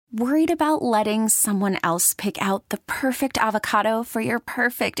Worried about letting someone else pick out the perfect avocado for your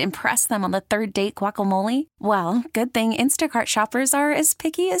perfect impress them on the third date guacamole? Well, good thing Instacart shoppers are as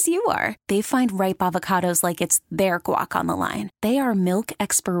picky as you are. They find ripe avocados like it's their guac on the line. They are milk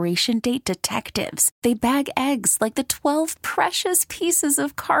expiration date detectives. They bag eggs like the 12 precious pieces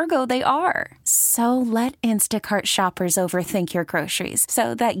of cargo they are. So let Instacart shoppers overthink your groceries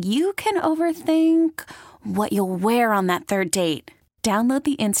so that you can overthink what you'll wear on that third date. Download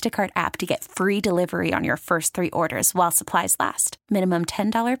the Instacart app to get free delivery on your first 3 orders while supplies last. Minimum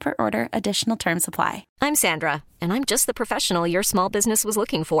 $10 per order. Additional terms apply. I'm Sandra, and I'm just the professional your small business was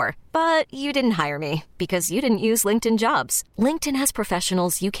looking for. But you didn't hire me because you didn't use LinkedIn Jobs. LinkedIn has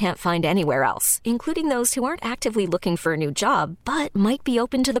professionals you can't find anywhere else, including those who aren't actively looking for a new job, but might be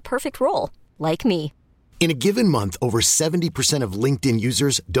open to the perfect role, like me. In a given month, over 70% of LinkedIn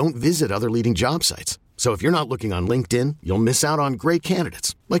users don't visit other leading job sites. So if you're not looking on LinkedIn, you'll miss out on great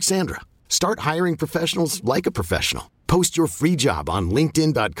candidates like Sandra. Start hiring professionals like a professional. Post your free job on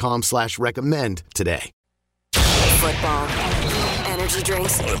linkedin.com/recommend today. Football, energy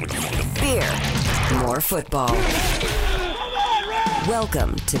drinks, beer, more football.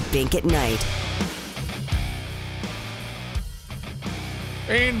 Welcome to Bink at Night.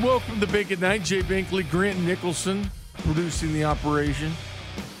 And welcome to Bink at Night. Jay Binkley, Grant Nicholson producing the operation.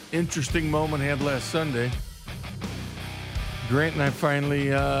 Interesting moment had last Sunday. Grant and I finally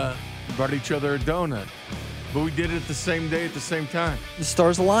brought each other a donut. But we did it the same day at the same time. The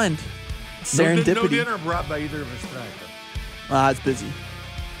stars aligned. Serendipity. No dinner brought by either of us tonight. It's busy.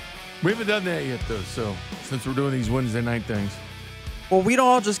 We haven't done that yet, though, so since we're doing these Wednesday night things. Well, we don't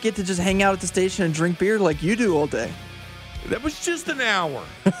all just get to just hang out at the station and drink beer like you do all day. That was just an hour.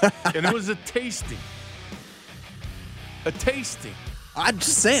 And it was a tasting. A tasting. I'm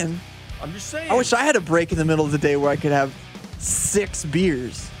just saying. I wish I had a break in the middle of the day where I could have 6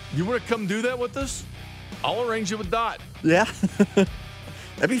 beers. You want to come do that with us? I'll arrange it with Dot. Yeah.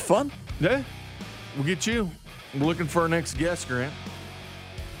 That'd be fun. Yeah. We'll get you. We're looking for our next guest, Grant.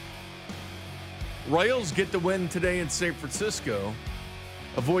 Royals get the win today in San Francisco,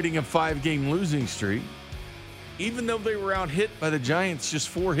 avoiding a 5-game losing streak. Even though they were out hit by the Giants, just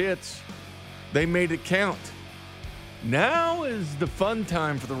 4 hits, they made it count. Now is the fun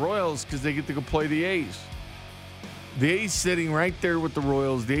time for the Royals because they get to go play the A's. The A's sitting right there with the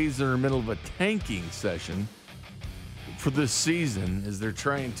Royals. The A's are in the middle of a tanking session for this season as they're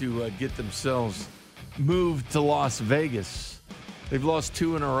trying to get themselves moved to Las Vegas. They've lost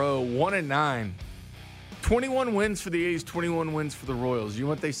 2 in a row, 1-9. 21 wins for the A's, 21 wins for the Royals. You know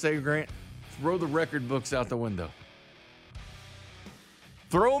what they say, Grant? Throw the record books out the window.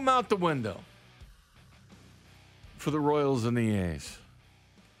 Throw them out the window for the Royals and the A's.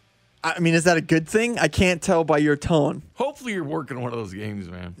 I mean, is that a good thing? I can't tell by your tone. Hopefully you're working one of those games,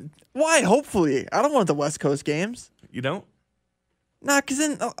 man. Why? Hopefully. I don't want the West Coast games. You don't? Nah, because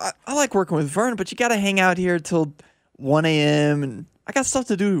then I like working with Vern, but you got to hang out here till 1 a.m. and I got stuff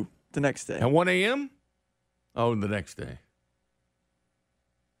to do the next day. At 1 a.m.? Oh, the next day.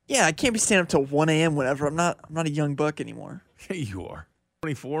 Yeah, I can't be staying up till 1 a.m. whenever. I'm not a young buck anymore. Yeah, you are.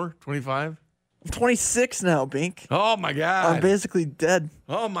 24, 25? I'm 26 now, Bink. Oh, my God. I'm basically dead.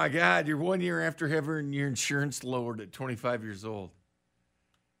 Oh, my God. You're 1 year after having your insurance lowered at 25 years old.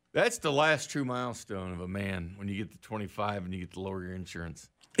 That's the last true milestone of a man when you get to 25 and you get to lower your insurance.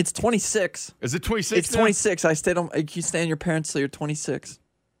 It's 26. Is it 26 It's 26. You stay on your parents till you're 26.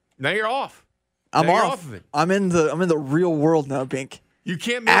 Now you're off. I'm now off. You're off of it. I'm in the real world now, Bink. You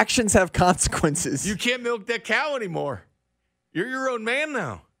can't Actions have consequences. You can't milk that cow anymore. You're your own man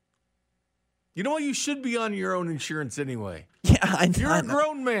now. You know what? You should be on your own insurance anyway. Yeah, I know. You're a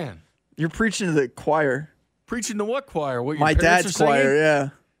grown man. You're preaching to the choir. Preaching to what choir? What, your My parents dad's are singing? choir, yeah.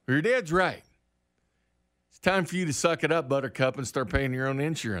 Well, your dad's right. It's time for you to suck it up, Buttercup, and start paying your own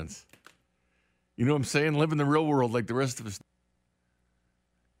insurance. You know what I'm saying? Live in the real world like the rest of us.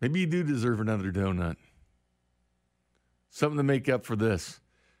 Maybe you do deserve another donut. Something to make up for this.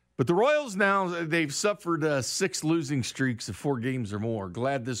 But the Royals now, they've suffered 6 losing streaks of 4 games or more.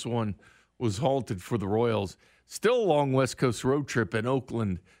 Glad this one was halted for the Royals. Still a long West Coast road trip in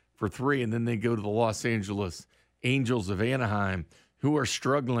Oakland for 3, and then they go to the Los Angeles Angels of Anaheim, who are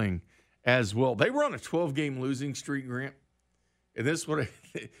struggling as well. They were on a 12-game losing streak, Grant. And this one,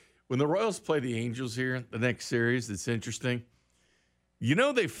 when the Royals play the Angels here, the next series, it's interesting. You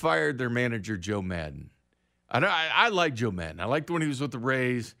know they fired their manager, Joe Madden. I like Joe Madden. I liked when he was with the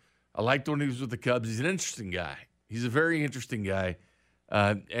Rays. I liked when he was with the Cubs. He's an interesting guy. He's a very interesting guy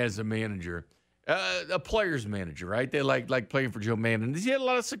as a manager. A player's manager, right? They like playing for Joe Madden. He had a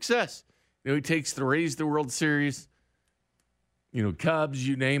lot of success. You know, he takes the Rays to the World Series. Cubs,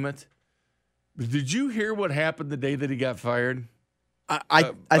 you name it. Did you hear what happened the day that he got fired?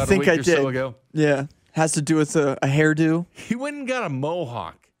 I think I did. So ago? Yeah. Has to do with a hairdo. He went and got a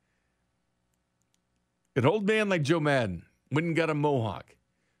mohawk. An old man like Joe Madden went and got a mohawk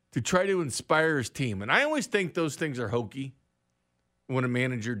to try to inspire his team. And I always think those things are hokey when a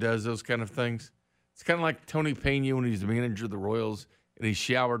manager does those kind of things. It's kind of like Tony Pena when he's the manager of the Royals and he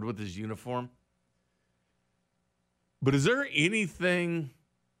showered with his uniform. But is there anything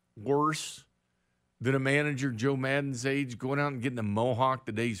worse than a manager Joe Madden's age going out and getting a mohawk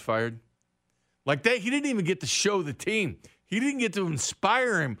the day he's fired? Like that, he didn't even get to show the team. He didn't get to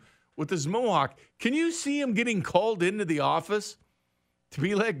inspire him with his mohawk. Can you see him getting called into the office to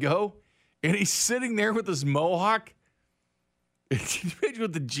be let go? And he's sitting there with his mohawk. Can you imagine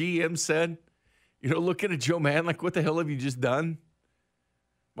what the GM said? Looking at Joe Madden like, what the hell have you just done?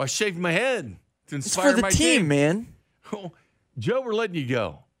 Well, I shaved my head to inspire it's for the my team, man. Oh, Joe, we're letting you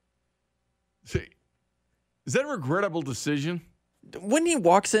go. See, is that a regrettable decision? When he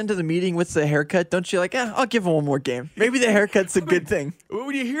walks into the meeting with the haircut, don't you I'll give him one more game. Maybe the haircut's a good thing.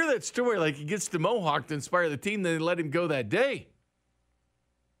 When you hear that story, like he gets the mohawk to inspire the team, then they let him go that day.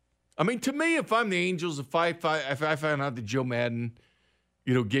 I mean, to me, if I'm the Angels, if I found out that Joe Madden,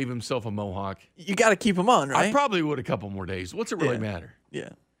 gave himself a mohawk, you got to keep him on, right? I probably would a couple more days. What's it really matter? Yeah.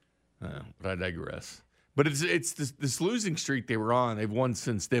 But I digress. But it's this losing streak they were on. They've won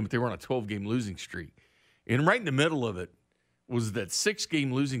since then, but they were on a 12-game losing streak. And right in the middle of it was that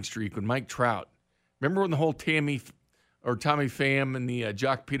 6-game losing streak with Mike Trout. Remember when the whole Tommy Pham and the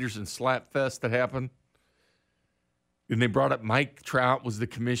Jock Peterson slap fest that happened? And they brought up Mike Trout was the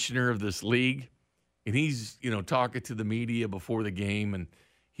commissioner of this league. And he's, talking to the media before the game. And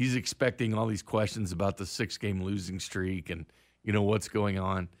he's expecting all these questions about the 6-game losing streak and, what's going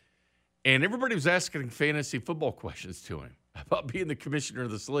on. And everybody was asking fantasy football questions to him about being the commissioner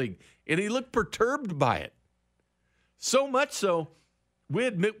of this league. And he looked perturbed by it. So much so, we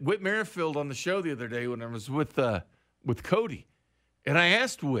had Whit Merrifield on the show the other day when I was with Cody. And I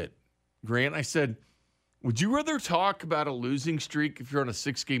asked Whit, Grant, I said, would you rather talk about a losing streak if you're on a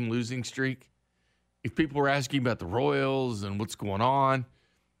 6-game losing streak? If people were asking about the Royals and what's going on,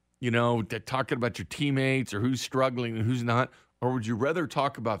 talking about your teammates or who's struggling and who's not, or would you rather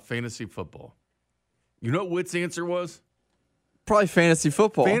talk about fantasy football? You know what Whit's answer was? Probably fantasy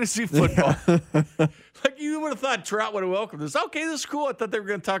football. Fantasy football. Like you would have thought Trout would have welcomed this. Okay, this is cool. I thought they were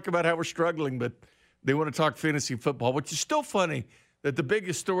going to talk about how we're struggling, but they want to talk fantasy football, which is still funny that the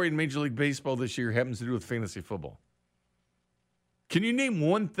biggest story in Major League Baseball this year happens to do with fantasy football. Can you name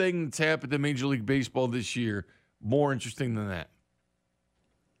one thing that's happened in Major League Baseball this year more interesting than that?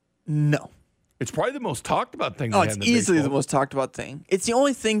 No. It's probably the most talked about thing. Oh, it's easily the most talked about thing. It's the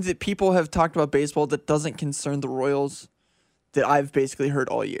only thing that people have talked about baseball that doesn't concern the Royals that I've basically heard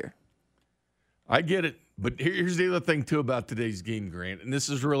all year. I get it. But here's the other thing, too, about today's game, Grant. And this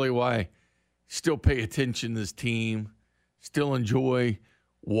is really why I still pay attention to this team, still enjoy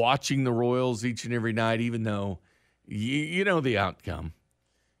watching the Royals each and every night, even though you know the outcome.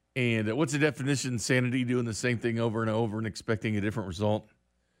 And what's the definition of insanity? Doing the same thing over and over and expecting a different result.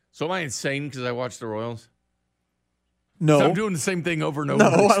 So am I insane because I watch the Royals? No. So I'm doing the same thing over and over. No,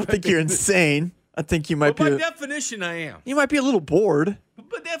 I don't think you're insane. I think you might be. By definition, I am. You might be a little bored.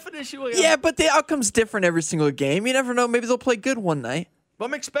 By definition, yeah, but the outcome's different every single game. You never know. Maybe they'll play good one night. But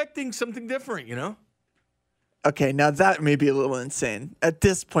I'm expecting something different, Okay, now that may be a little insane. At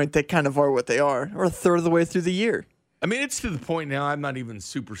this point, they kind of are what they are. We're a third of the way through the year. I mean, it's to the point now I'm not even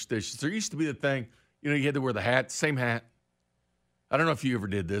superstitious. There used to be the thing, you had to wear the hat, same hat. I don't know if you ever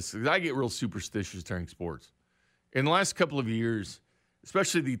did this. I get real superstitious during sports. In the last couple of years,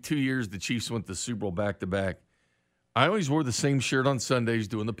 especially the 2 years the Chiefs went to the Super Bowl back-to-back, I always wore the same shirt on Sundays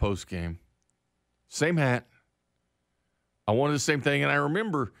doing the postgame. Same hat. I wanted the same thing. And I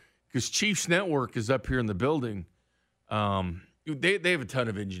remember, because Chiefs Network is up here in the building, they have a ton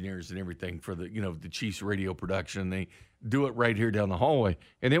of engineers and everything for the Chiefs radio production. They do it right here down the hallway.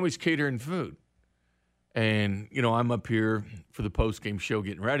 And they always catering food. And, I'm up here for the post-game show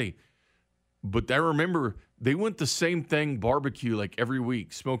getting ready. But I remember they went the same thing, barbecue, like every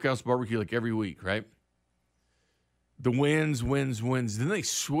week. Smokehouse barbecue, like every week, right? The wins. Then they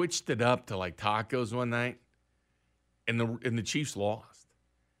switched it up to, like, tacos one night. And the Chiefs lost.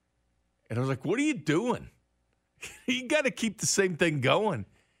 And I was like, what are you doing? You got to keep the same thing going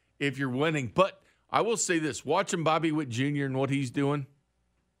if you're winning. But I will say this. Watching Bobby Witt Jr. and what he's doing,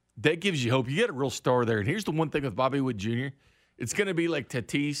 that gives you hope. You get a real star there. And here's the one thing with Bobby Witt Jr. It's going to be like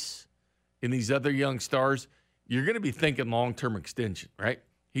Tatis and these other young stars. You're going to be thinking long-term extension, right?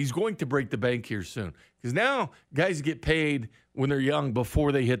 He's going to break the bank here soon. Because now guys get paid when they're young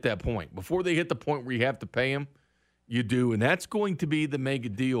before they hit that point. Before they hit the point where you have to pay them, you do. And that's going to be the mega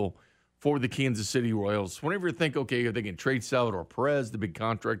deal for the Kansas City Royals. Whenever you think, okay, are they going to trade Salvador Perez, the big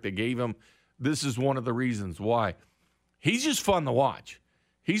contract they gave him, this is one of the reasons why. He's just fun to watch.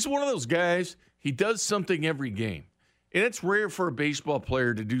 He's one of those guys, he does something every game. And it's rare for a baseball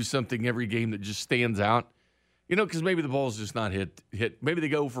player to do something every game that just stands out. You know, because maybe the ball's just not hit. Maybe they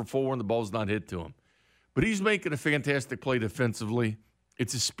go for 4 and the ball's not hit to him. But he's making a fantastic play defensively.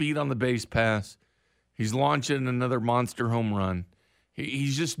 It's his speed on the base pass. He's launching another monster home run.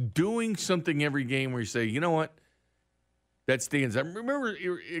 He's just doing something every game where you say, you know what? That stands out. Remember,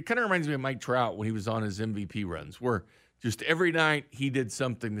 it kind of reminds me of Mike Trout when he was on his MVP runs, where just every night he did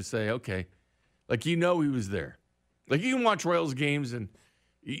something to say, okay, like he was there. Like you can watch Royals games and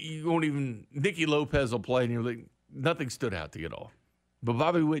you won't even – Nicky Lopez will play and you're like, nothing stood out to you at all. But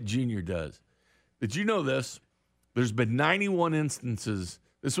Bobby Witt Jr. does. Did you know this? There's been 91 instances.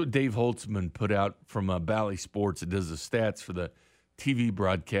 This is what Dave Holtzman put out from Bally Sports. It does the stats for the TV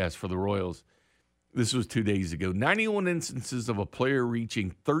broadcast for the Royals. This was 2 days ago. 91 instances of a player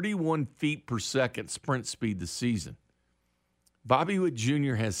reaching 31 feet per second sprint speed this season. Bobby Witt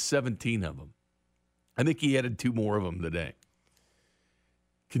Jr. has 17 of them. I think he added 2 more of them today.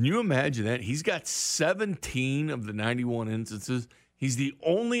 Can you imagine that? He's got 17 of the 91 instances. He's the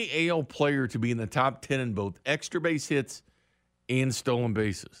only AL player to be in the top 10 in both extra base hits and stolen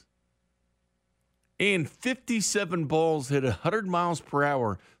bases. And 57 balls hit 100 miles per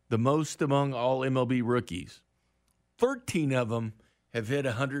hour, the most among all MLB rookies. 13 of them have hit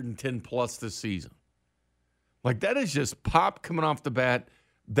 110 plus this season. Like, that is just pop coming off the bat.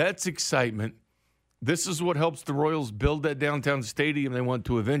 That's excitement. This is what helps the Royals build that downtown stadium they want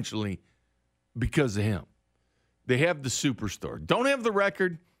to eventually because of him. They have the superstar. Don't have the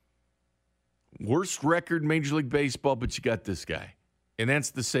record. Worst record in Major League Baseball, but you got this guy. And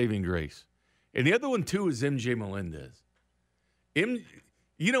that's the saving grace. And the other one, too, is MJ Melendez.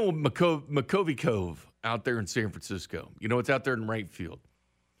 You know McCovey Cove out there in San Francisco. You know, it's out there in right field.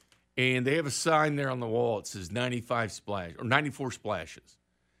 And they have a sign there on the wall. It says 95 splash or 94 splashes.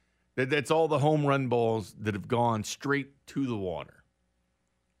 That's all the home run balls that have gone straight to the water.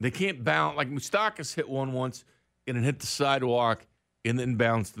 They can't bounce. Like Moustakas hit one once and it hit the sidewalk and then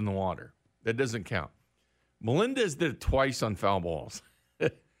bounced in the water. That doesn't count. Melendez did it twice on foul balls.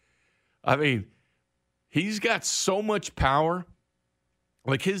 I mean, he's got so much power.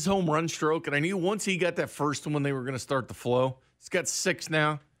 Like his home run stroke, and I knew once he got that first one when they were going to start the flow. He's got 6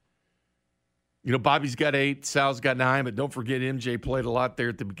 now. You know, Bobby's got 8, Sal's got 9, but don't forget MJ played a lot there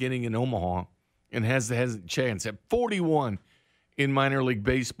at the beginning in Omaha and has a chance at 41 in minor league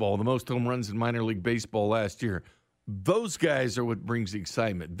baseball, the most home runs in minor league baseball last year. Those guys are what brings the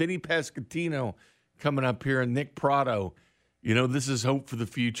excitement. Vinny Pasquantino coming up here and Nick Prado. You know, this is hope for the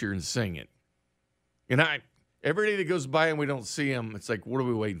future and sing it. And every day that goes by and we don't see him, it's like, what are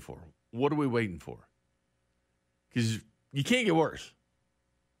we waiting for? What are we waiting for? Because you can't get worse.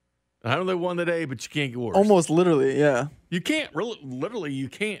 I know they won today, but you can't get worse. Almost literally, yeah. You can't. Literally, you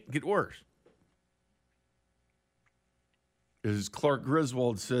can't get worse. As Clark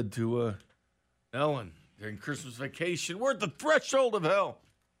Griswold said to Ellen during Christmas vacation, we're at the threshold of hell.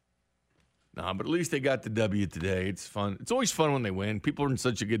 Nah, but at least they got the W today. It's fun. It's always fun when they win. People are in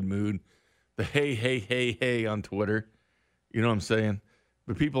such a good mood. The hey, hey, hey, hey on Twitter. You know what I'm saying?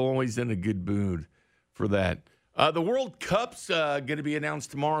 But people are always in a good mood for that. The World Cup's going to be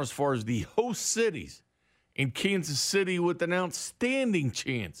announced tomorrow as far as the host cities. In Kansas City with an outstanding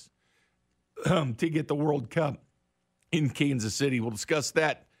chance to get the World Cup in Kansas City. We'll discuss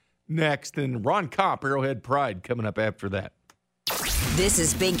that next. And Ron Kopp, Arrowhead Pride, coming up after that. This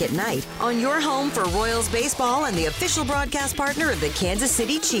is Bink at Night on your home for Royals baseball and the official broadcast partner of the Kansas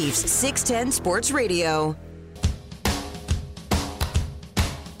City Chiefs, 610 Sports Radio.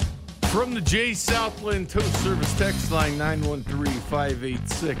 From the J. Southland Tow Service text line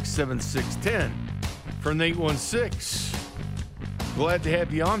 913-586-7610. From the 816. Glad to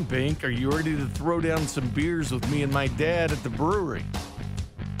have you on, Bink. Are you ready to throw down some beers with me and my dad at the brewery?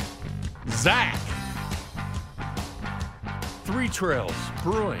 Zach. 3 Trails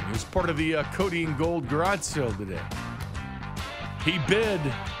Brewing is part of the Cody and Gold garage sale today. He bid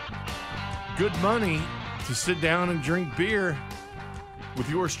good money to sit down and drink beer with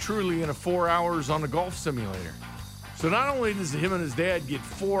yours truly in 4 hours on the golf simulator. So not only does him and his dad get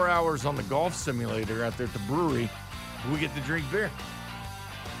 4 hours on the golf simulator out there at the brewery, we get to drink beer.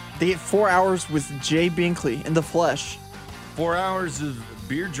 They get 4 hours with Jay Binkley in the flesh. 4 hours of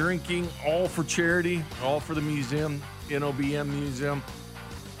beer drinking, all for charity, all for the museum, NOBM Museum.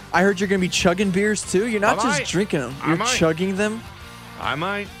 I heard you're going to be chugging beers, too. You're not just drinking them. You're chugging them. I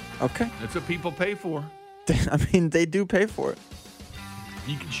might. Okay. That's what people pay for. I mean, they do pay for it.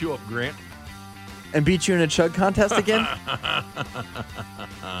 You can show up, Grant. And beat you in a chug contest again?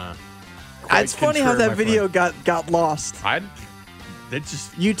 It's funny how that video got lost.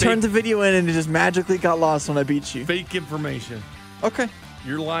 You turned the video in and it just magically got lost when I beat you. Fake information. Okay.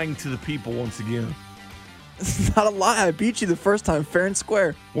 You're lying to the people once again. It's not a lie. I beat you the first time, fair and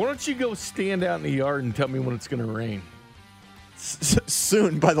square. Why don't you go stand out in the yard and tell me when it's going to rain?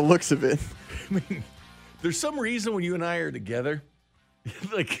 Soon, by the looks of it. I mean, there's some reason when you and I are together,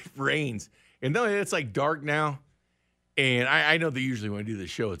 like it rains. And no, it's like dark now. And I know that usually when I do the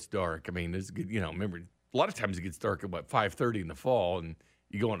show, it's dark. I mean, it's good. Remember, a lot of times it gets dark at 5:30 in the fall, and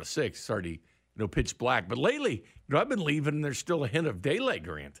you go on to 6. It's already pitch black. But lately, I've been leaving, and there's still a hint of daylight,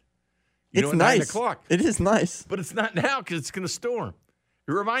 Grant. It's at nice. 9 o'clock. It is nice. But it's not now because it's going to storm.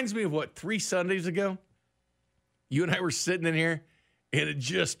 It reminds me of 3 Sundays ago? You and I were sitting in here, and it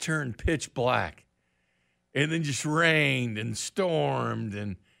just turned pitch black. And then just rained and stormed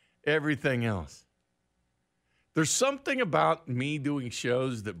and everything else. There's something about me doing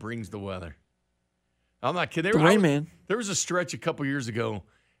shows that brings the weather. I'm not kidding. The rain man. There was a stretch a couple years ago,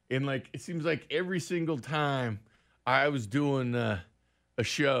 and it seems like every single time I was doing a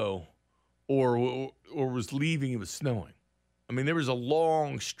show or was leaving, it was snowing. I mean, there was a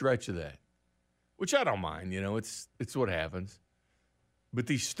long stretch of that, which I don't mind. It's what happens. But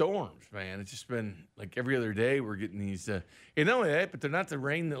these storms, man, it's just been like every other day we're getting these. And not only that, but they're not the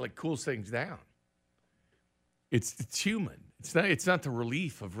rain that cools things down. It's human. It's not the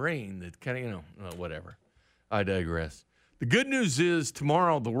relief of rain that kind of, whatever. I digress. The good news is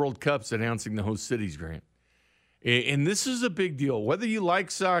tomorrow the World Cup's announcing the host cities, Grant. And this is a big deal. Whether you like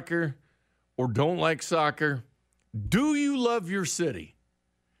soccer or don't like soccer, do you love your city?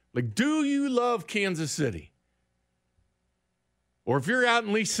 Do you love Kansas City? Or if you're out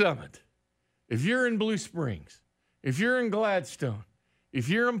in Lee Summit, if you're in Blue Springs, if you're in Gladstone, if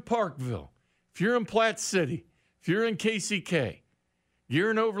you're in Parkville, if you're in Platte City, if you're in KCK,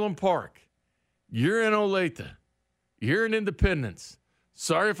 you're in Overland Park, you're in Olathe, you're in Independence.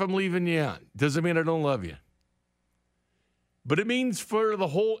 Sorry if I'm leaving you out. Doesn't mean I don't love you. But it means for the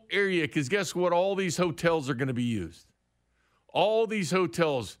whole area, because guess what? All these hotels are going to be used. All these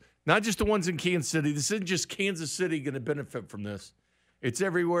hotels, not just the ones in Kansas City. This isn't just Kansas City going to benefit from this. It's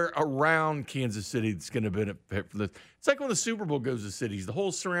everywhere around Kansas City that's going to benefit from this. It's like when the Super Bowl goes to cities. The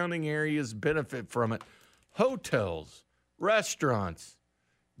whole surrounding areas benefit from it. Hotels, restaurants,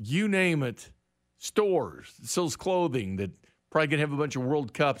 you name it, stores, sells clothing that probably going to have a bunch of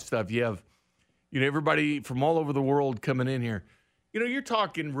World Cup stuff. You have, everybody from all over the world coming in here. You're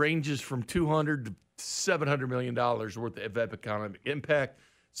talking ranges from $200 to $700 million worth of economic impact.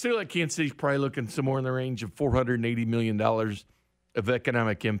 City like Kansas City's probably looking somewhere in the range of $480 million of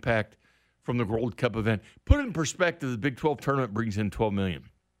economic impact from the World Cup event. Put it in perspective, the Big 12 tournament brings in $12 million.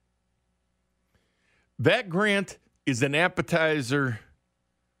 That, Grant, is an appetizer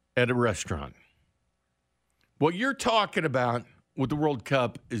at a restaurant. What you're talking about with the World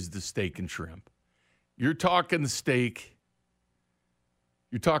Cup is the steak and shrimp. You're talking the steak.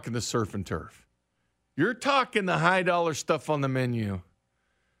 You're talking the surf and turf. You're talking the high-dollar stuff on the menu.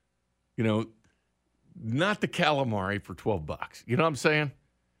 Not the calamari for $12. You know what I'm saying?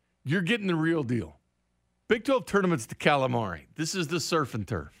 You're getting the real deal. Big 12 tournament's the calamari. This is the surf and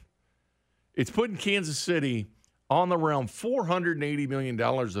turf. It's putting Kansas City on the realm $480 million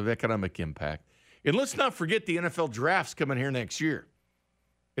of economic impact. And let's not forget the NFL draft's coming here next year.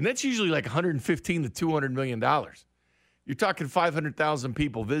 And that's usually like $115 to $200 million. You're talking 500,000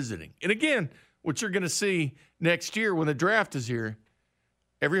 people visiting. And again, what you're going to see next year when the draft is here,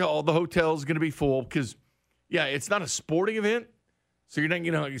 all the hotels going to be full because, it's not a sporting event. So you're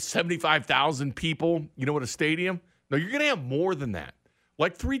not, 75,000 people, at a stadium. No, you're going to have more than that.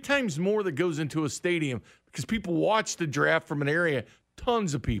 Like 3 times more that goes into a stadium because people watch the draft from an area,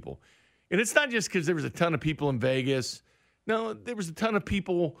 tons of people. And it's not just because there was a ton of people in Vegas. No, there was a ton of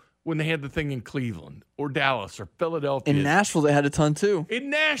people when they had the thing in Cleveland or Dallas or Philadelphia. In Nashville, they had a ton too. In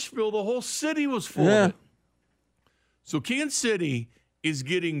Nashville, the whole city was full of it. So Kansas City is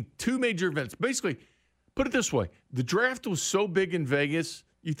getting 2 major events. Basically, put it this way. The draft was so big in Vegas.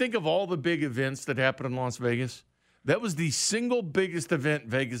 You think of all the big events that happened in Las Vegas. That was the single biggest event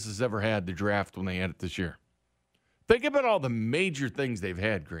Vegas has ever had, the draft, when they had it this year. Think about all the major things they've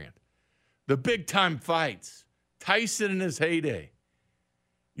had, Grant. The big-time fights. Tyson in his heyday.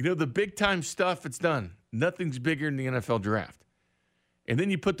 The big-time stuff it's done. Nothing's bigger than the NFL draft. And then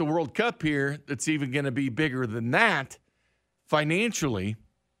you put the World Cup here that's even going to be bigger than that financially.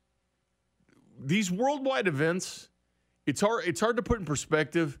 these worldwide events, it's hard to put in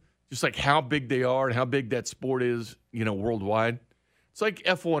perspective just like how big they are and how big that sport is, worldwide. It's like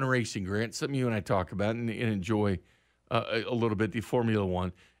F1 racing, Grant, something you and I talk about and enjoy a little bit, the Formula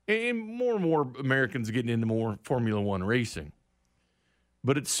One. And more Americans are getting into more Formula One racing.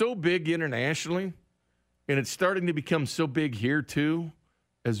 But it's so big internationally, and it's starting to become so big here too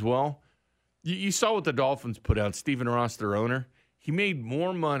as well. You saw what the Dolphins put out. Stephen Ross, their owner, he made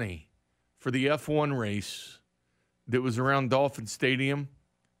more money for the F1 race that was around Dolphin Stadium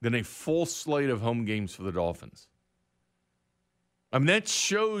than a full slate of home games for the Dolphins. I mean, that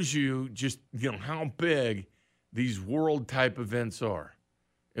shows you just, how big these world-type events are.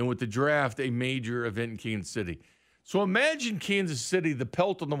 And with the draft, a major event in Kansas City. So imagine Kansas City, the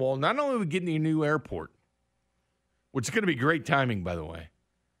pelt on the wall, not only getting a new airport, which is going to be great timing, by the way.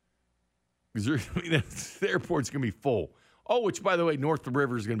 Because the airport's going to be full. Oh, which, by the way, north of the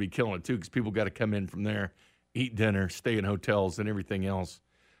river is going to be killing it, too, because people got to come in from there, eat dinner, stay in hotels, and everything else.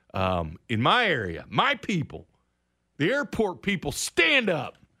 In my area, my people, the airport people, stand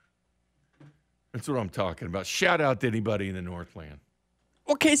up. That's what I'm talking about. Shout out to anybody in the Northland.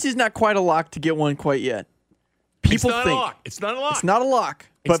 Well, Casey's not quite a lock to get one quite yet. People it's not think a lock. It's not a lock. It's not a lock,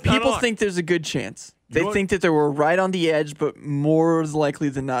 but people think there's a good chance. They think that they were right on the edge, but more likely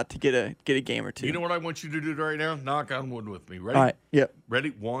than not to get a game or two. You know what I want you to do right now? Knock on wood with me. Ready? All right. Yep. Ready?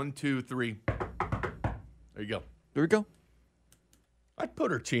 1, 2, 3. There you go. There we go. I'd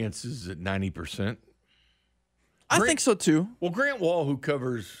put our chances at 90%. I think so too. Well, Grant Wall, who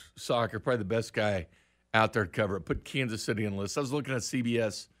covers soccer, probably the best guy out there to cover it, put Kansas City on the list. I was looking at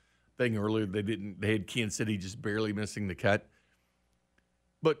CBS thing earlier. They had Kansas City just barely missing the cut.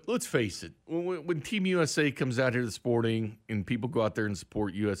 But let's face it, when Team USA comes out here to sporting and people go out there and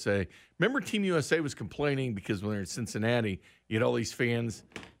support USA, remember Team USA was complaining because when they're in Cincinnati, you had all these fans,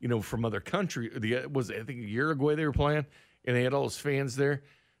 from other countries. I think a year ago they were playing, and they had all those fans there.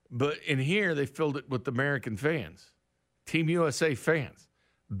 But in here, they filled it with American fans, Team USA fans.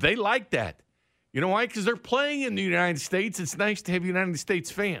 They like that. You know why? Because they're playing in the United States. It's nice to have United States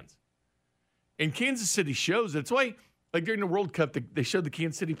fans. And Kansas City shows it. That's why, like during the World Cup, they showed the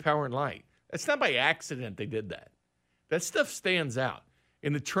Kansas City Power and Light. That's not by accident they did that. That stuff stands out.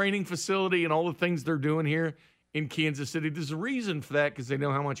 In the training facility and all the things they're doing here in Kansas City, there's a reason for that because they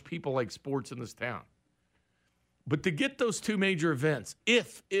know how much people like sports in this town. But to get those two major events,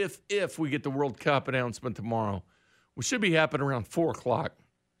 if we get the World Cup announcement tomorrow, which should be happening around 4 o'clock.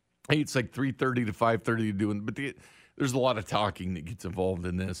 I think it's like 3:30 to 5:30 to do it. But there's a lot of talking that gets involved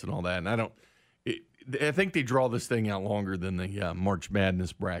in this and all that. And I think they draw this thing out longer than the March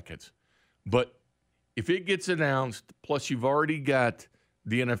Madness brackets. But if it gets announced, plus you've already got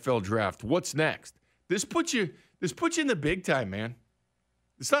the NFL draft, what's next? This puts you in the big time, man.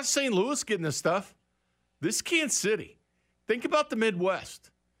 It's not St. Louis getting this stuff. This is Kansas City. Think about the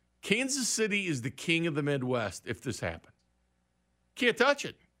Midwest. Kansas City is the king of the Midwest if this happens. Can't touch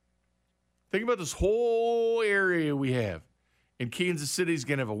it. Think about this whole area we have. And Kansas City is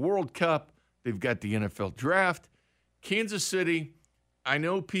going to have a World Cup. They've got the NFL draft. Kansas City, I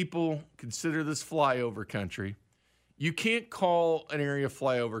know people consider this flyover country. You can't call an area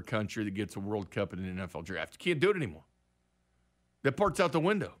flyover country that gets a World Cup and an NFL draft. You can't do it anymore. That part's out the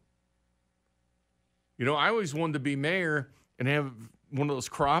window. I always wanted to be mayor and have one of those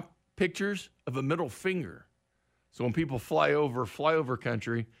crop pictures of a middle finger. So when people fly over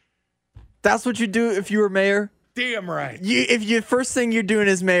country. That's what you do if you were mayor? Damn right. If the first thing you're doing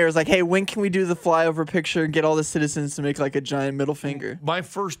as mayor is like, hey, when can we do the flyover picture and get all the citizens to make like a giant middle finger? My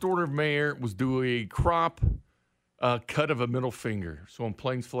first order of mayor was do a crop cut of a middle finger. So when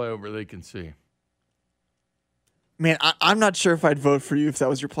planes fly over, they can see. Man, I'm not sure if I'd vote for you if that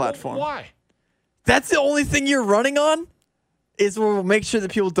was your platform. Well, why? That's the only thing you're running on? Is we'll make sure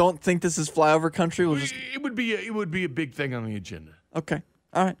that people don't think this is flyover country. It would be a big thing on the agenda. Okay.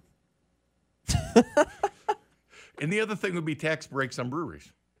 All right. And the other thing would be tax breaks on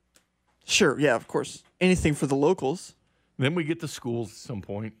breweries. Sure. Yeah, of course. Anything for the locals. Then we get to schools at some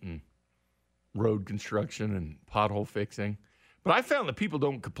point and road construction and pothole fixing. But I found that people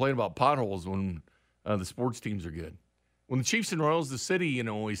don't complain about potholes when the sports teams are good. When the Chiefs and Royals, the city,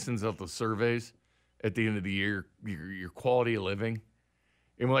 always sends out the surveys at the end of the year, your quality of living.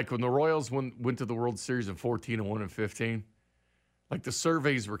 And like when the Royals went to the World Series in 14 and won in 15, like the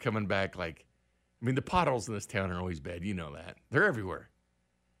surveys were coming back the potholes in this town are always bad. You know that. They're everywhere.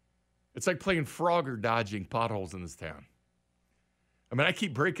 It's like playing Frogger dodging potholes in this town. I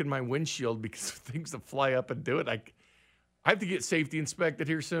keep breaking my windshield because of things that fly up and do it. I have to get safety inspected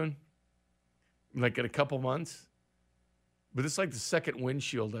here soon, like in a couple months. But it's like the second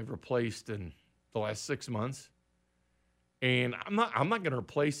windshield I've replaced in the last 6 months. And I'm not going to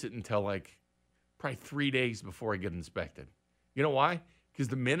replace it until like probably 3 days before I get inspected. You know why? Because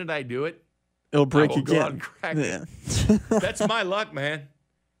the minute I do it, it'll break again. Go out and crack it. That's my luck, man.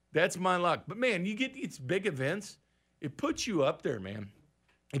 That's my luck. But, man, you get these big events, it puts you up there, man.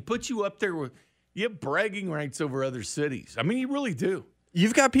 It puts you up there with – you have bragging rights over other cities. I mean, you really do.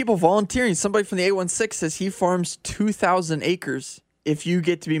 You've got people volunteering. Somebody from the 816 says he farms 2,000 acres. If you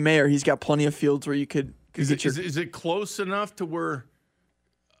get to be mayor, he's got plenty of fields where you could is it close enough to where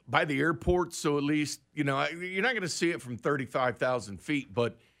by the airport, so at least, you're not going to see it from 35,000 feet,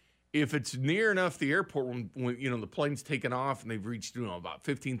 but – if it's near enough the airport when the plane's taken off and they've reached about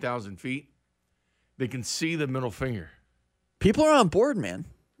 15,000 feet, they can see the middle finger. People are on board, man.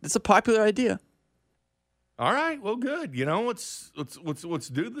 It's a popular idea. All right, well, good. Let's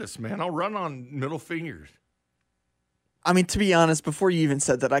do this, man. I'll run on middle fingers. I mean, to be honest, before you even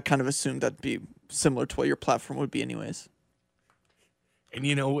said that, I kind of assumed that'd be similar to what your platform would be, anyways. And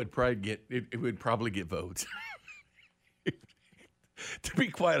it would probably get votes. To be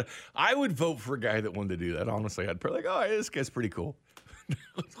quiet, I would vote for a guy that wanted to do that. Honestly, I'd probably like, this guy's pretty cool.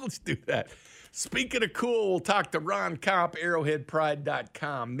 Let's do that. Speaking of cool, we'll talk to Ron Kopp,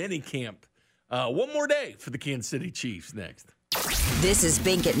 arrowheadpride.com. Minicamp. One more day for the Kansas City Chiefs next. This is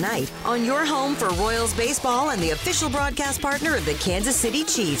Bink at Night on your home for Royals baseball and the official broadcast partner of the Kansas City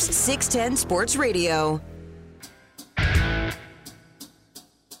Chiefs, 610 Sports Radio.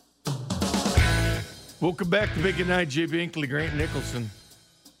 Welcome back to Bink at Night. Jay Binkley, Grant Nicholson.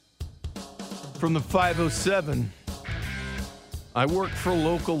 From the 507, I work for a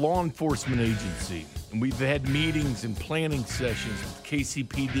local law enforcement agency, and we've had meetings and planning sessions with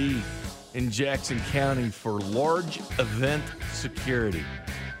KCPD in Jackson County for large event security.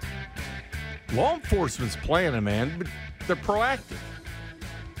 Law enforcement's planning, man, but they're proactive.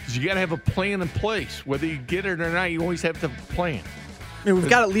 Because you got to have a plan in place. Whether you get it or not, you always have to have a plan. I mean,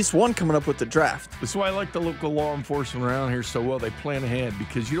 we've got at least one coming up with the draft. That's why I like the local law enforcement around here so well. They plan ahead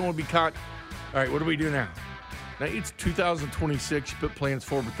because you don't want to be caught. All right, what do we do now? Now it's 2026. You put plans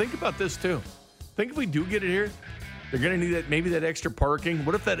forward. But think about this, too. Think if we do get it here, they're going to need maybe that extra parking.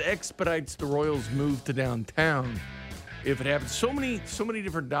 What if that expedites the Royals' move to downtown? If it happens, so many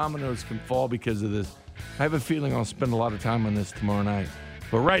different dominoes can fall because of this. I have a feeling I'll spend a lot of time on this tomorrow night.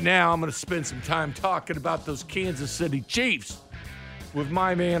 But right now, I'm going to spend some time talking about those Kansas City Chiefs with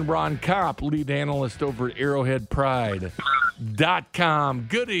my man Ron Kopp, lead analyst over at arrowheadpride.com.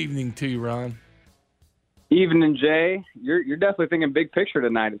 Good evening to you, Ron. Evening, Jay. You're definitely thinking big picture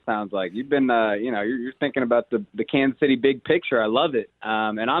tonight, it sounds like. You've been you're thinking about the Kansas City big picture. I love it.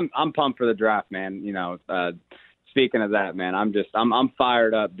 And I'm pumped for the draft, man. Speaking of that, man, I'm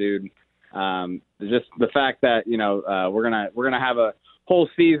fired up, dude. Just the fact that, we're gonna have a whole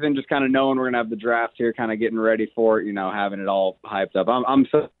season just kind of knowing we're going to have the draft here, kind of getting ready for it, having it all hyped up. I'm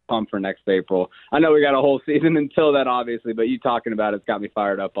so pumped for next April. I know we got a whole season until then, obviously, but you talking about it's got me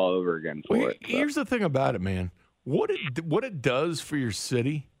fired up all over again for it. So. Here's the thing about it, man. What it does for your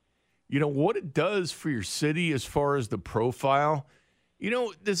city, what it does for your city as far as the profile,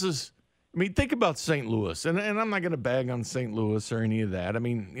 think about St. Louis, and I'm not going to bag on St. Louis or any of that. I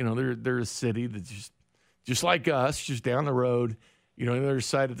mean, they're a city that's just like us, just down the road, on the other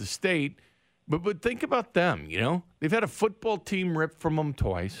side of the state. But think about them, They've had a football team ripped from them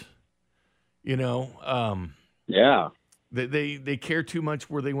twice, Yeah. They care too much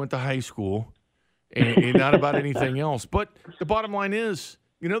where they went to high school and not about anything else. But the bottom line is,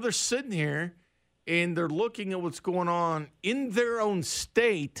 they're sitting here and they're looking at what's going on in their own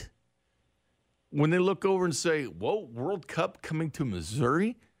state when they look over and say, whoa, World Cup coming to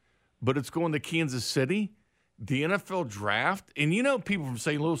Missouri, but it's going to Kansas City. The NFL draft, and people from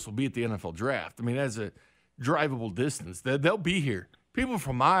St. Louis will be at the NFL draft. I mean, that's a drivable distance. They'll be here. People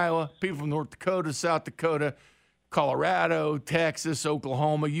from Iowa, people from North Dakota, South Dakota, Colorado, Texas,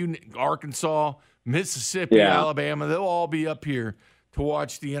 Oklahoma, Arkansas, Mississippi, Alabama, they'll all be up here to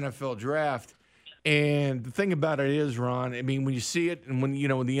watch the NFL draft. And the thing about it is, Ron, I mean, when you see it and when the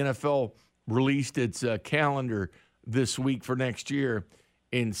NFL released its calendar this week for next year,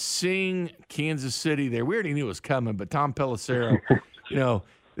 and seeing Kansas City there, we already knew it was coming, but Tom Pelissero,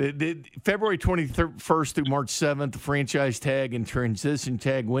 February 21st through March 7th, the franchise tag and transition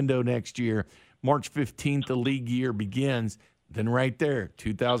tag window next year. March 15th, the league year begins. Then right there,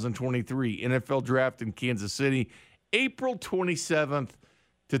 2023, NFL draft in Kansas City, April 27th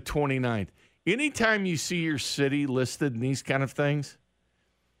to 29th. Anytime you see your city listed in these kind of things,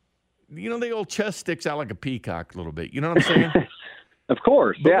 the old chest sticks out like a peacock a little bit. You know what I'm saying? Of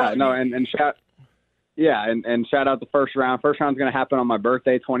course, yeah. No, and Yeah, and shout out the first round. First round's going to happen on my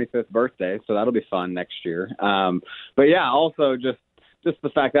birthday, 25th birthday, so that'll be fun next year. But yeah, also just the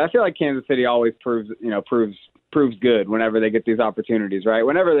fact that I feel like Kansas City always proves good whenever they get these opportunities, right?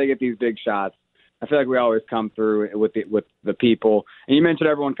 Whenever they get these big shots, I feel like we always come through with the people. And you mentioned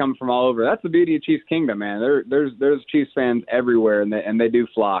everyone coming from all over. That's the beauty of Chiefs Kingdom, man. There's Chiefs fans everywhere, and they do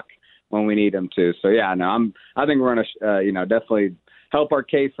flock when we need them to. So yeah, no, I think we're gonna definitely help our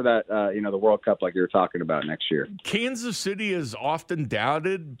case for that, the World Cup like you were talking about next year. Kansas City is often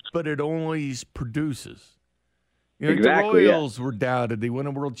doubted, but it always produces. Exactly, the Royals were doubted. They won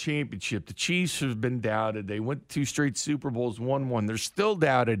a world championship. The Chiefs have been doubted. They went 2 straight Super Bowls, won one. They're still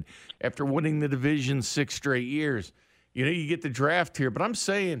doubted after winning the division 6 straight years. You get the draft here, but I'm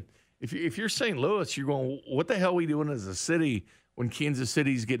saying if you're St. Louis, you're going, what the hell are we doing as a city when Kansas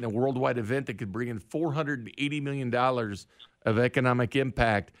City's getting a worldwide event that could bring in $480 million of economic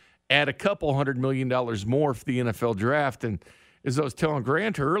impact, add a couple $100 million more for the NFL draft. And as I was telling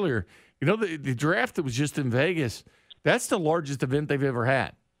Grant earlier, the draft that was just in Vegas, that's the largest event they've ever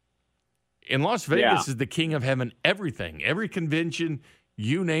had. And Las Vegas is the king of having everything. Every convention,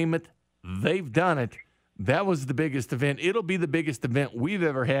 you name it, they've done it. That was the biggest event. It'll be the biggest event we've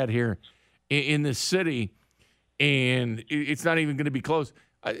ever had here in this city, and it's not even going to be close.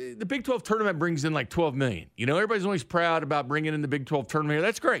 The Big 12 tournament brings in like $12 million. Everybody's always proud about bringing in the Big 12 tournament.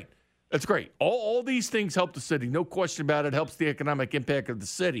 That's great. That's great. All these things help the city. No question about it. Helps the economic impact of the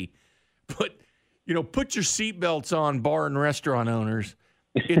city. But, put your seatbelts on, bar and restaurant owners.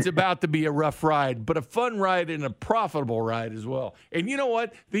 It's about to be a rough ride, but a fun ride and a profitable ride as well. And you know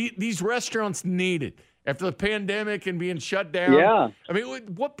what? These restaurants need it. After the pandemic and being shut down. Yeah. I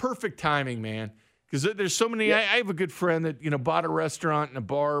mean, what perfect timing, man. Because there's so many. Yeah. I have a good friend that bought a restaurant and a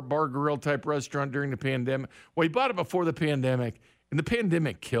bar grill type restaurant during the pandemic. Well, he bought it before the pandemic, and the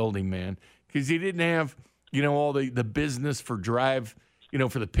pandemic killed him, man, because he didn't have all the business for drive,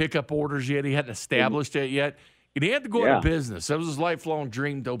 for the pickup orders yet. He hadn't established it yet, and he had to go out of business. That was his lifelong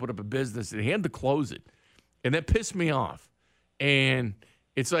dream, to open up a business, and he had to close it, and that pissed me off. And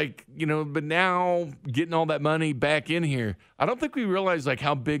it's like, but now getting all that money back in here, I don't think we realize like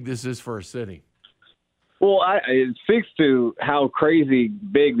how big this is for our city. Well, it speaks to how crazy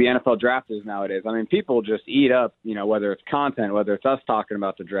big the NFL draft is nowadays. I mean, people just eat up, whether it's content, whether it's us talking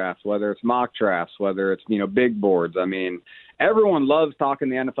about the draft, whether it's mock drafts, whether it's, big boards. I mean, everyone loves talking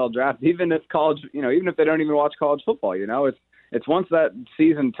the NFL draft, even if even if they don't even watch college football, it's once that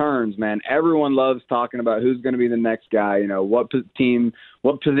season turns, man, everyone loves talking about who's going to be the next guy, what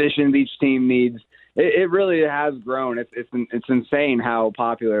positions each team needs. It really has grown. It's insane how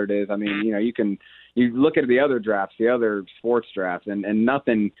popular it is. I mean, you look at the other drafts, the other sports drafts, and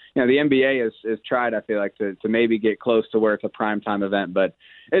nothing. The NBA has tried, I feel like, to maybe get close to where it's a primetime event, but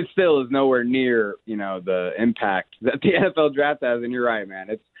it still is nowhere near the impact that the NFL draft has. And you're right, man.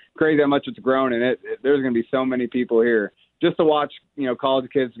 It's crazy how much it's grown, and there's going to be so many people here just to watch college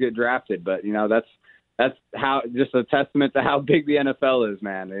kids get drafted. But that's how, just a testament to how big the NFL is,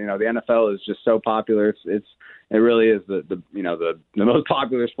 man. The NFL is just so popular. It really is the most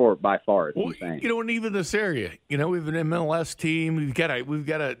popular sport by far. It's insane. And even this area, we have an MLS team. We've got a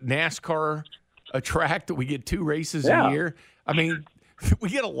NASCAR track that we get 2 races a year. I mean, we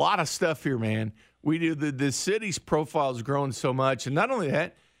get a lot of stuff here, man. We do. The city's profile is growing so much, and not only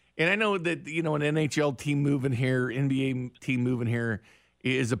that. And I know that an NHL team moving here, NBA team moving here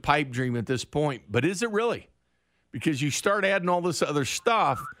is a pipe dream at this point, but is it really? Because you start adding all this other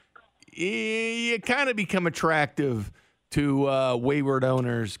stuff, you kind of become attractive to wayward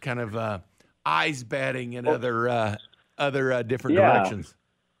owners, kind of eyes batting in other different directions.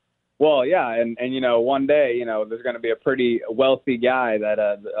 Well, yeah, and one day, there's going to be a pretty wealthy guy that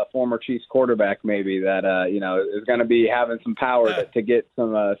a former Chiefs quarterback maybe that is going to be having some power to get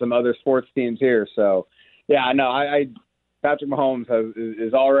some other sports teams here. So, yeah, I know Patrick Mahomes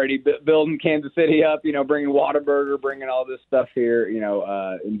is already building Kansas City up, bringing Whataburger, bringing all this stuff here,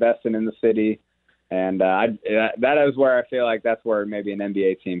 investing in the city. And that is where I feel like that's where maybe an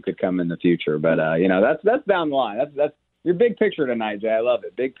NBA team could come in the future. But, that's down the line. That's your big picture tonight, Jay. I love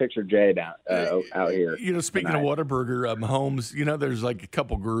it. Big picture Jay out here. Speaking of Whataburger, Mahomes, there's like a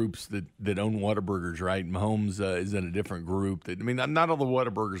couple groups that own Whataburgers, right? Mahomes is in a different group. Not all the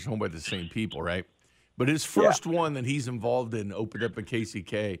Whataburgers are owned by the same people, right? But his first one that he's involved in opened up at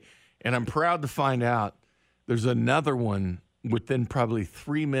KCK. And I'm proud to find out there's another one within probably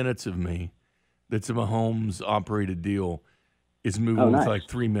 3 minutes of me that's a Mahomes-operated deal is moving with like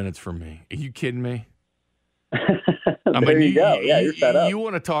 3 minutes from me. Are you kidding me? There you go. Yeah, you're set up. You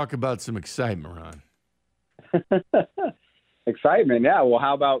want to talk about some excitement, Ron. Excitement, yeah. Well,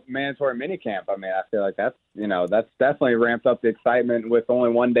 how about mandatory minicamp? I mean, I feel like that's definitely ramped up the excitement with only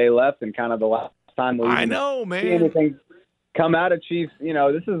 1 day left and kind of the last time we'll I know, man. see anything come out of Chiefs.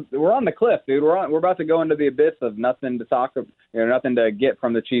 We're on the cliff, dude. We're about to go into the abyss of nothing to talk, nothing to get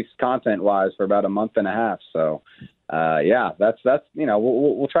from the Chiefs content wise for about a month and a half. So, that's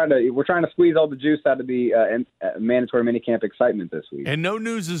we're trying to squeeze all the juice out of the mandatory minicamp excitement this week. And no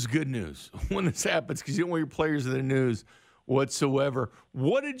news is good news when this happens because you don't want your players in the news whatsoever.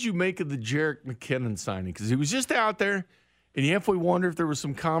 What did you make of the Jerick McKinnon signing? Because he was just out there, and you halfway wonder if there was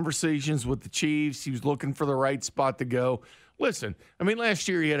some conversations with the Chiefs. He was looking for the right spot to go. Listen, I mean, last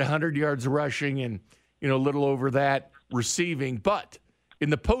year he had 100 yards rushing and, a little over that receiving. But in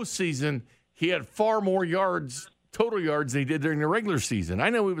the postseason, he had far more total yards than he did during the regular season. I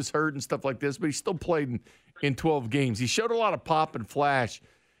know he was hurt and stuff like this, but he still played in 12 games. He showed a lot of pop and flash.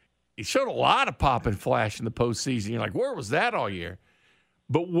 He showed a lot of pop and flash in the postseason. You're like, where was that all year?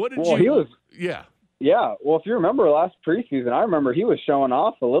 But what did you – yeah. Yeah, well, if you remember last preseason, I remember he was showing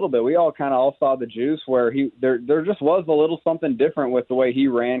off a little bit. We all kind of saw the juice where there just was a little something different with the way he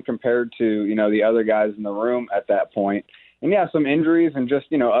ran compared to, the other guys in the room at that point. And, yeah, some injuries and just,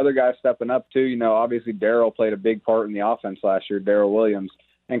 other guys stepping up too. Obviously Darryl played a big part in the offense last year, Darryl Williams.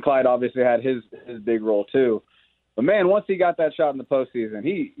 And Clyde obviously had his big role too. But, man, once he got that shot in the postseason,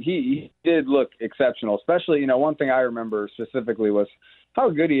 he did look exceptional. Especially, one thing I remember specifically was how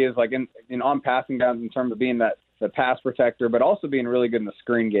good he is, like in on passing downs in terms of being the pass protector, but also being really good in the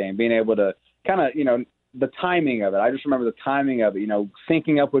screen game, being able to kind of, the timing of it. I just remember the timing of it,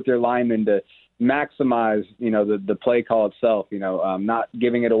 syncing up with your linemen to maximize, the play call itself, not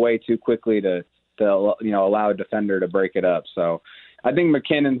giving it away too quickly to allow a defender to break it up. So I think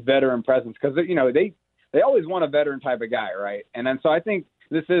McKinnon's veteran presence, because, they always want a veteran type of guy, right? And then so I think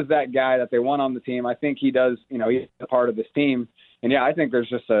this is that guy that they want on the team. I think he does, he's a part of this team. And, yeah, I think there's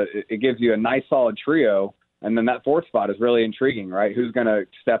it gives you a nice solid trio. And then that fourth spot is really intriguing, right? Who's going to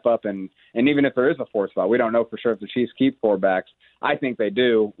step up? And even if there is a fourth spot, we don't know for sure if the Chiefs keep four backs. I think they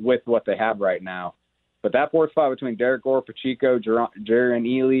do with what they have right now. But that fourth spot between Derek Gore, Pacheco, Jerry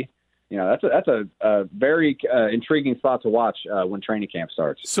Ely, that's a very intriguing spot to watch when training camp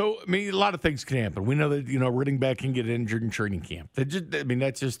starts. So, I mean, a lot of things can happen. We know that, running back can get injured in training camp.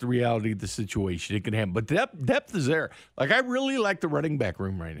 That's just the reality of the situation. It can happen. But depth is there. Like, I really like the running back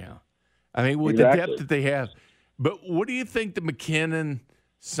room right now. I mean, with the depth that they have. But what do you think the McKinnon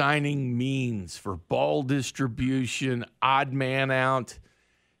signing means for ball distribution, odd man out?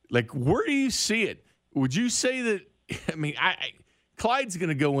 Like, where do you see it? Would you say that, I mean, Clyde's going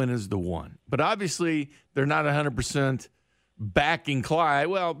to go in as the one, but obviously they're not 100% backing Clyde.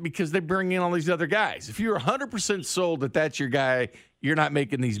 Well, because they bring in all these other guys. If you're 100% sold that that's your guy, you're not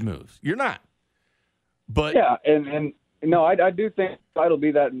making these moves. You're not. But yeah, and no, I do think Clyde will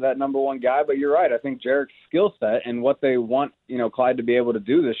be that number one guy. But you're right. I think Jerick's skill set and what they want, Clyde to be able to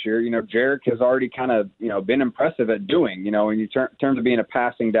do this year. Jerick has already kind of been impressive at doing. In terms of being a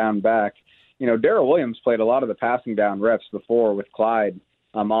passing down back. Darryl Williams played a lot of the passing down reps before with Clyde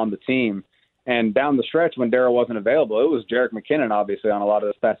on the team. And down the stretch when Darryl wasn't available, it was Jerick McKinnon, obviously, on a lot of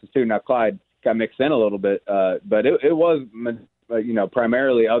those passes too. Now, Clyde got mixed in a little bit, but it was,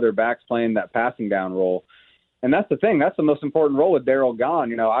 primarily other backs playing that passing down role. And that's the thing. That's the most important role with Darryl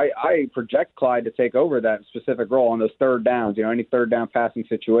gone. I project Clyde to take over that specific role on those third downs, any third down passing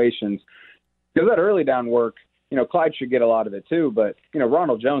situations. Because that early down work, Clyde should get a lot of it too, but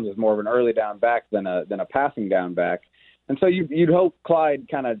Ronald Jones is more of an early down back than a passing down back, and so you'd hope Clyde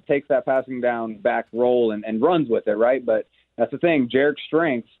kind of takes that passing down back role and runs with it, right? But that's the thing. Jerick's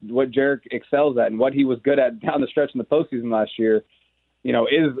strengths, what Jerick excels at, and what he was good at down the stretch in the postseason last year,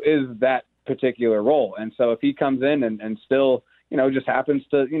 is that particular role. And so if he comes in and still, just happens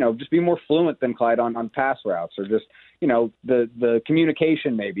to, just be more fluent than Clyde on pass routes or just, the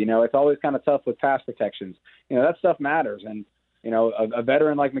communication maybe, it's always kind of tough with pass protections. That stuff matters. And, a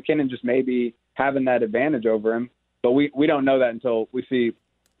veteran like McKinnon just maybe having that advantage over him. But we don't know that until we see,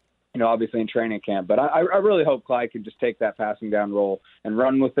 obviously in training camp. But I really hope Clyde can just take that passing down role and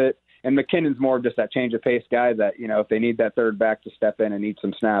run with it. And McKinnon's more of just that change of pace guy that, if they need that third back to step in and eat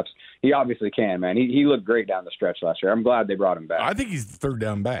some snaps, he obviously can, man. He looked great down the stretch last year. I'm glad they brought him back. I think he's the third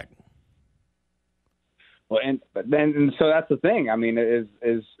down back. Well, and so that's the thing. I mean,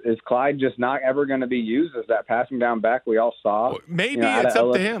 is Clyde just not ever going to be used as that passing down back we all saw? Well, maybe it's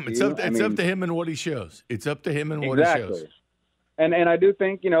up to him. It's up to him and what he shows. It's up to him and what he shows. And I do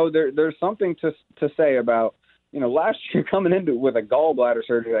think there's something to say about last year coming into with a gallbladder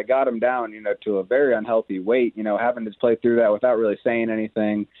surgery that got him down to a very unhealthy weight. Having to play through that without really saying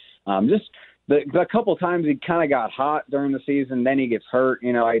anything. Just the couple times he kind of got hot during the season, then he gets hurt.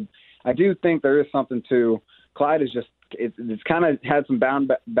 I do think there is something to Clyde. Is just it's kind of had some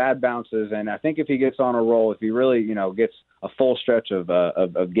bad bounces, and I think if he gets on a roll, if he really gets a full stretch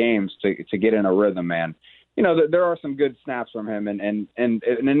of games to get in a rhythm, man, there are some good snaps from him, and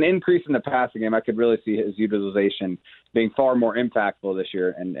an increase in the passing game. I could really see his utilization being far more impactful this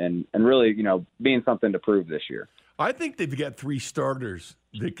year, and really being something to prove this year. I think they've got 3 starters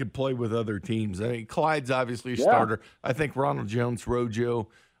that could play with other teams. I mean, Clyde's obviously a starter. I think Ronald Jones, Rojo,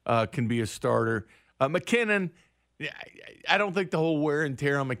 can be a starter. McKinnon, I don't think the whole wear and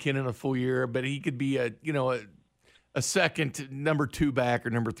tear on McKinnon a full year, but he could be a second number 2 back or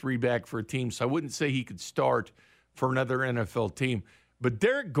number 3 back for a team. So I wouldn't say he could start for another NFL team. But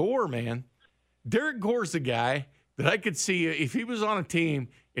Derek Gore, man, Derek Gore's a guy that I could see if he was on a team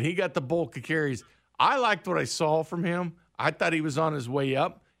and he got the bulk of carries. I liked what I saw from him. I thought he was on his way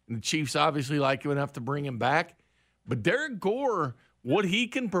up, and the Chiefs obviously like him enough to bring him back. But Derek Gore, what he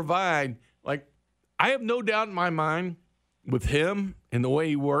can provide, like, I have no doubt in my mind with him and the way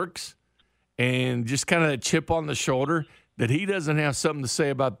he works and just kind of a chip on the shoulder that he doesn't have something to say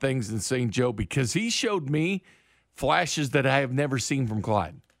about things in St. Joe, because he showed me flashes that I have never seen from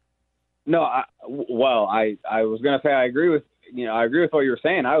Clyde. No, I was going to say I agree with what you were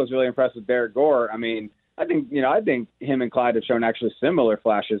saying. I was really impressed with Derek Gore. I mean, I think him and Clyde have shown actually similar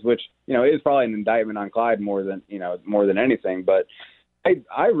flashes, which is probably an indictment on Clyde more than anything. But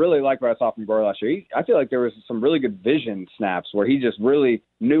I really like what I saw from Gore last year. I feel like there was some really good vision snaps where he just really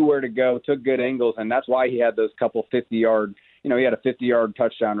knew where to go, took good angles, and that's why he had those couple 50-yard. He had a 50-yard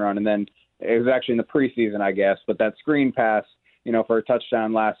touchdown run, and then it was actually in the preseason, I guess. But that screen pass, for a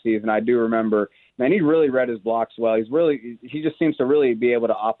touchdown last season, I do remember. Man, he really read his blocks well. He just seems to really be able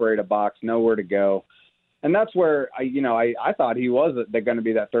to operate a box, know where to go. And that's where I thought he was going to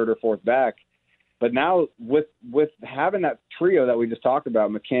be that 3rd or 4th back. But now with having that trio that we just talked about,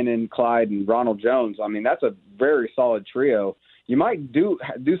 McKinnon, Clyde, and Ronald Jones, I mean, that's a very solid trio. You might do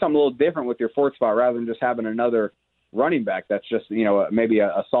something a little different with your 4th spot rather than just having another running back that's just, maybe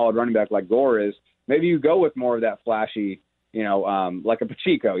a solid running back like Gore is. Maybe you go with more of that flashy, like a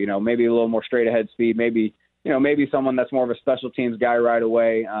Pacheco, maybe a little more straight ahead speed, maybe someone that's more of a special teams guy right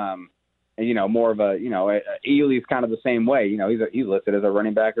away. And, more of Ely's kind of the same way. He's listed as a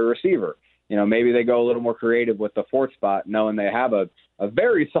running back or receiver. Maybe they go a little more creative with the 4th spot, knowing they have a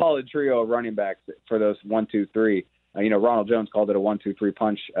very solid trio of running backs for those 1, 2, 3. Ronald Jones called it a 1, 2, 3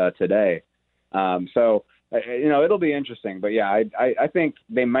 punch today. So it'll be interesting. But, yeah, I think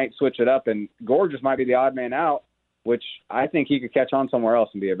they might switch it up, and Gore just might be the odd man out, which I think he could catch on somewhere else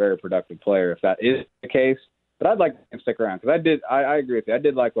and be a very productive player if that is the case. But I'd like him to stick around because I agree with you. I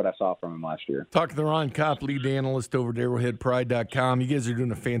did like what I saw from him last year. Talking to Ron Kopp, lead analyst over at ArrowheadPride.com. You guys are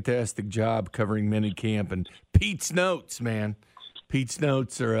doing a fantastic job covering minicamp. And Pete's notes, man. Pete's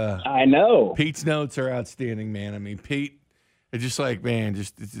notes are I know. Pete's notes are outstanding, man. I mean, Pete, it's just like, man,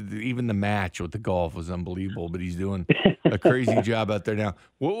 even the match with the golf was unbelievable, but he's doing a crazy job out there now.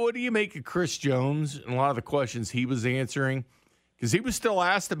 What do you make of Chris Jones and a lot of the questions he was answering? Because he was still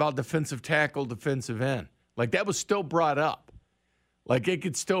asked about defensive tackle, defensive end. Like, that was still brought up. Like, it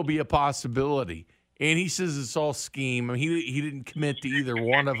could still be a possibility. And he says it's all scheme. I mean, he didn't commit to either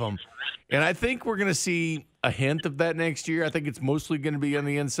one of them. And I think we're going to see a hint of that next year. I think it's mostly going to be on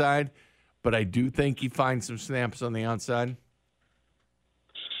the inside. But I do think he finds some snaps on the outside.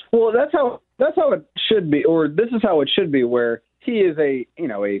 Well, that's how it should be, or this is how it should be, where he is a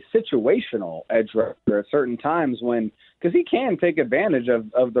situational edge rusher at certain times because he can take advantage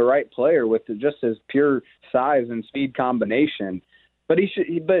of the right player with just his pure size and speed combination. But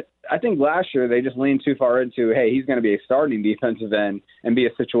but I think last year they just leaned too far into, hey, he's going to be a starting defensive end and be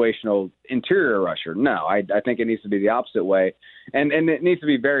a situational interior rusher. No, I think it needs to be the opposite way, and it needs to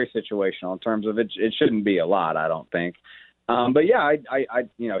be very situational in terms of it. It shouldn't be a lot, I don't think. But yeah,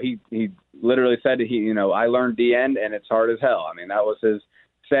 he literally said I learned the end and it's hard as hell. I mean, that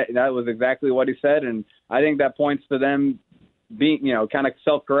was exactly what he said, and I think that points to them being kind of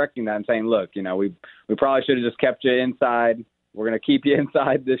self-correcting that and saying, look, we probably should have just kept you inside. We're going to keep you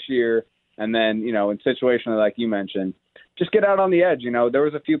inside this year, and then in situations like you mentioned, just get out on the edge. There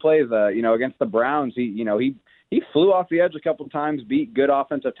was a few plays, against the Browns. He flew off the edge a couple of times, beat good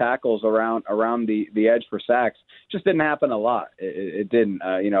offensive tackles around the edge for sacks. Just didn't happen a lot. It didn't.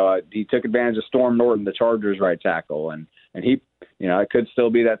 He took advantage of Storm Norton, the Chargers' right tackle, and he, it could still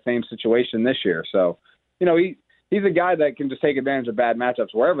be that same situation this year. So, he's a guy that can just take advantage of bad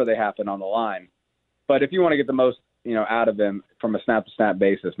matchups wherever they happen on the line. But if you want to get the most, out of him from a snap-to-snap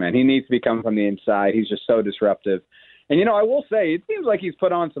basis, man, he needs to be coming from the inside. He's just so disruptive. And, I will say, it seems like he's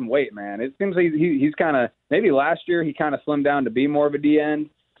put on some weight, man. It seems like he's kind of, maybe last year he kind of slimmed down to be more of a D-end.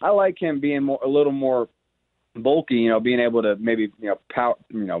 I like him being a little more bulky, being able to maybe,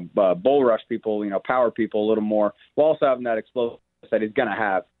 bull rush people, power people a little more, while also having that explosive that he's going to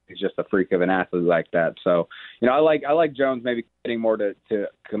have. He's just a freak of an athlete like that. So, I like Jones maybe getting more to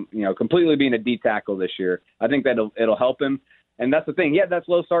completely being a D tackle this year. I think that it'll help him. And that's the thing. He had that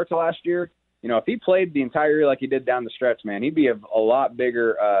slow start to last year. If he played the entire year like he did down the stretch, man, he'd be a lot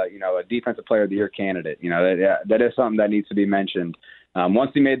bigger, a defensive player of the year candidate. That is something that needs to be mentioned.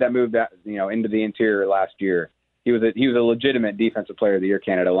 Once he made that move, into the interior last year, he was a legitimate defensive player of the year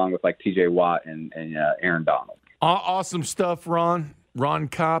candidate, along with like T.J. Watt and Aaron Donald. Awesome stuff, Ron. Ron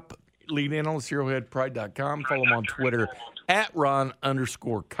Kopp, lead analyst, arrowheadpride.com. Follow him on Twitter at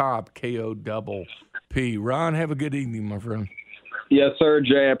Ron_Kopp, Kopp. Ron, have a good evening, my friend. Yes, sir,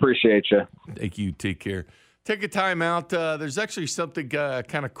 Jay. I appreciate you. Thank you. Take care. Take a time out. There's actually something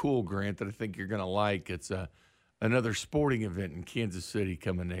kind of cool, Grant, that I think you're going to like. It's another sporting event in Kansas City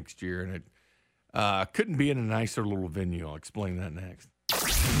coming next year, and it couldn't be in a nicer little venue. I'll explain that next.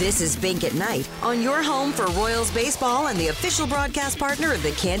 This is Bink at Night on your home for Royals baseball and the official broadcast partner of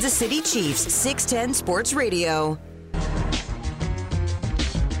the Kansas City Chiefs, 610 Sports Radio.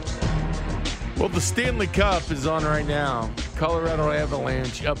 Well, the Stanley Cup is on right now. Colorado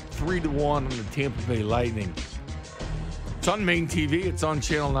Avalanche up 3-1 on the Tampa Bay Lightning. It's on main TV. It's on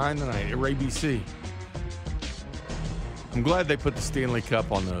Channel 9 tonight, or ABC. I'm glad they put the Stanley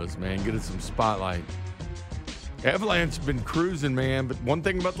Cup on those, man. Get it some spotlight. Avalanche have been cruising, man. But one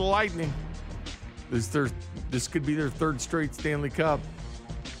thing about the Lightning, this could be their third straight Stanley Cup.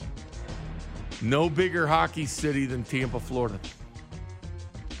 No bigger hockey city than Tampa, Florida.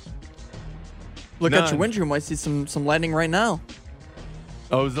 Look at your window. You might see some lightning right now.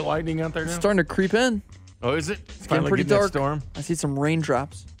 Oh, is it lightning out there now? It's starting to creep in. Oh, is it? It's getting pretty dark. Storm? I see some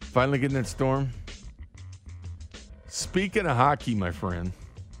raindrops. Finally getting that storm. Speaking of hockey, my friend,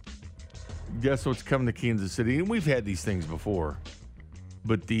 guess what's coming to Kansas City? And we've had these things before,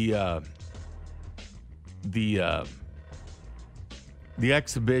 but the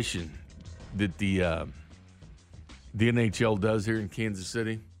exhibition that the NHL does here in Kansas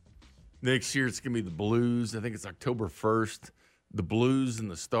City. Next year, it's going to be the Blues. I think it's October 1st. The Blues and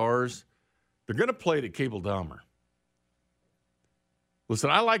the Stars. They're going to play it at Cable Dahmer.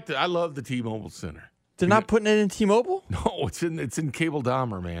 Listen, I love the T-Mobile Center. They're not putting it in T-Mobile? No, it's in Cable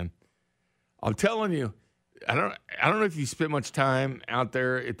Dahmer, man. I'm telling you, I don't know if you spent much time out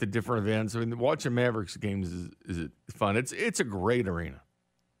there at the different events. I mean, watching Mavericks games is fun. It's a great arena.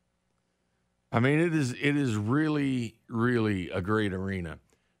 I mean, it is really, really a great arena.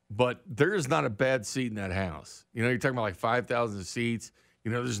 But there is not a bad seat in that house. You're talking about like 5,000 seats.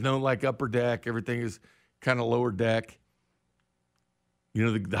 There's no like upper deck. Everything is kind of lower deck.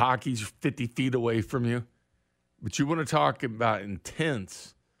 The hockey's 50 feet away from you. But you want to talk about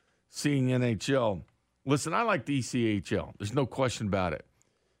intense seeing NHL. Listen, I like the ECHL. There's no question about it.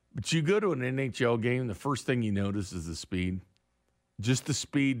 But you go to an NHL game, the first thing you notice is the speed. Just the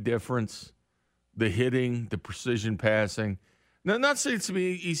speed difference, the hitting, the precision passing. Now, not saying to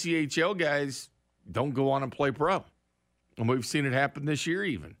me ECHL guys don't go on and play pro. And we've seen it happen this year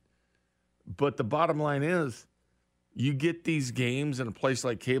even. But the bottom line is, you get these games in a place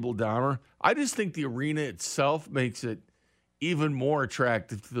like Cable Dahmer. I just think the arena itself makes it even more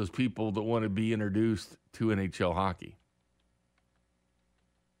attractive to those people that want to be introduced to NHL hockey.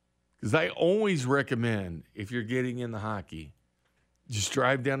 Because I always recommend, if you're getting into hockey, just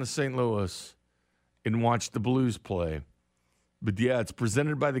drive down to St. Louis and watch the Blues play. But, yeah, it's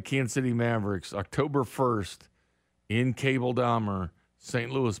presented by the Kansas City Mavericks, October 1st in Cable Dahmer,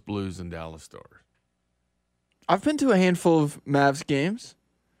 St. Louis Blues and Dallas Stars. I've been to a handful of Mavs games.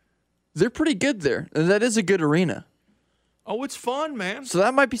 They're pretty good there. That is a good arena. Oh, it's fun, man. So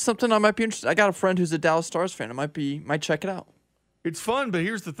that might be something I might be interested in. I got a friend who's a Dallas Stars fan. I might check it out. It's fun, but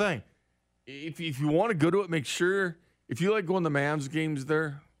here's the thing. If you want to go to it, make sure, if you like going to Mavs games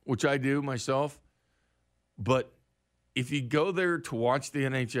there, which I do myself, but if you go there to watch the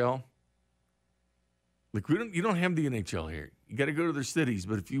NHL, like you don't have the NHL here. You got to go to their cities.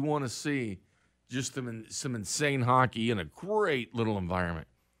 But if you want to see just some insane hockey in a great little environment,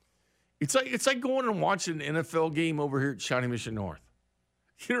 it's like going and watching an NFL game over here at Shawnee Mission North.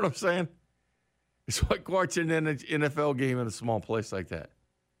 You know what I'm saying? It's like watching an NFL game in a small place like that.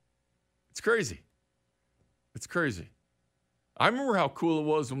 It's crazy. It's crazy. I remember how cool it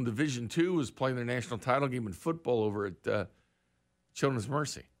was when Division II was playing their national title game in football over at Children's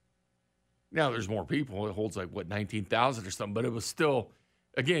Mercy. Now there's more people. It holds 19,000 or something, but it was still,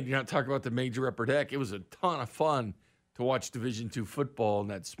 again, you're not talking about the major upper deck. It was a ton of fun to watch Division II football in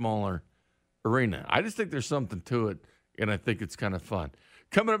that smaller arena. I just think there's something to it, and I think it's kind of fun.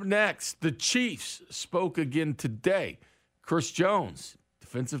 Coming up next, the Chiefs spoke again today. Chris Jones,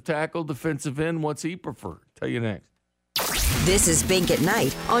 defensive tackle, defensive end, what's he prefer? Tell you next. This is Bink at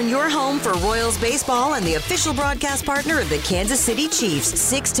Night on your home for Royals baseball and the official broadcast partner of the Kansas City Chiefs,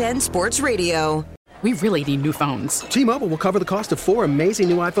 610 Sports Radio. We really need new phones. T-Mobile will cover the cost of 4 amazing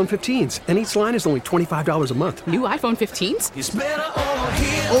new iPhone 15s, and each line is only $25 a month. New iPhone 15s? It's better over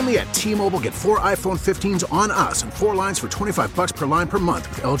here. Only at T-Mobile, get 4 iPhone 15s on us and 4 lines for $25 per line per month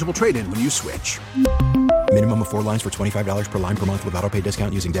with eligible trade-in when you switch. Minimum of 4 lines for $25 per line per month with autopay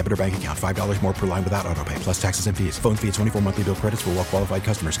discount using debit or bank account. $5 more per line without autopay, plus taxes and fees. Phone fee at 24 monthly bill credits for well-qualified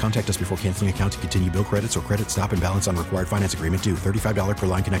customers. Contact us before canceling account to continue bill credits or credit stop and balance on required finance agreement due. $35 per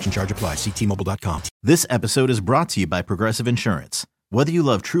line connection charge applies. See T-Mobile.com. This episode is brought to you by Progressive Insurance. Whether you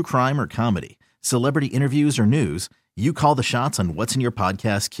love true crime or comedy, celebrity interviews or news, you call the shots on what's in your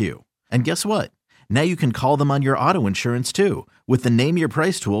podcast queue. And guess what? Now you can call them on your auto insurance too with the Name Your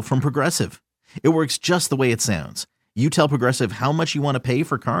Price tool from Progressive. It works just the way it sounds. You tell Progressive how much you want to pay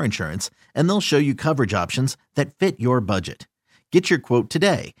for car insurance, and they'll show you coverage options that fit your budget. Get your quote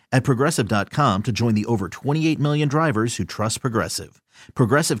today at Progressive.com to join the over 28 million drivers who trust Progressive.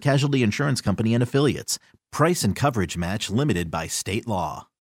 Progressive Casualty Insurance Company and Affiliates. Price and coverage match limited by state law.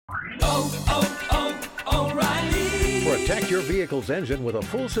 O'Reilly. Protect your vehicle's engine with a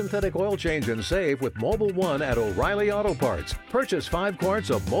full synthetic oil change and save with Mobil 1 at O'Reilly Auto Parts. Purchase 5 quarts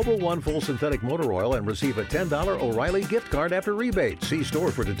of Mobil 1 full synthetic motor oil and receive a $10 O'Reilly gift card after rebate. See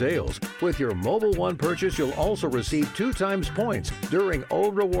store for details. With your Mobil 1 purchase, you'll also receive 2 times points during O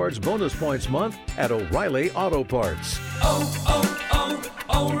Rewards Bonus Points Month at O'Reilly Auto Parts.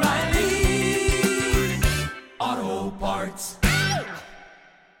 O'Reilly.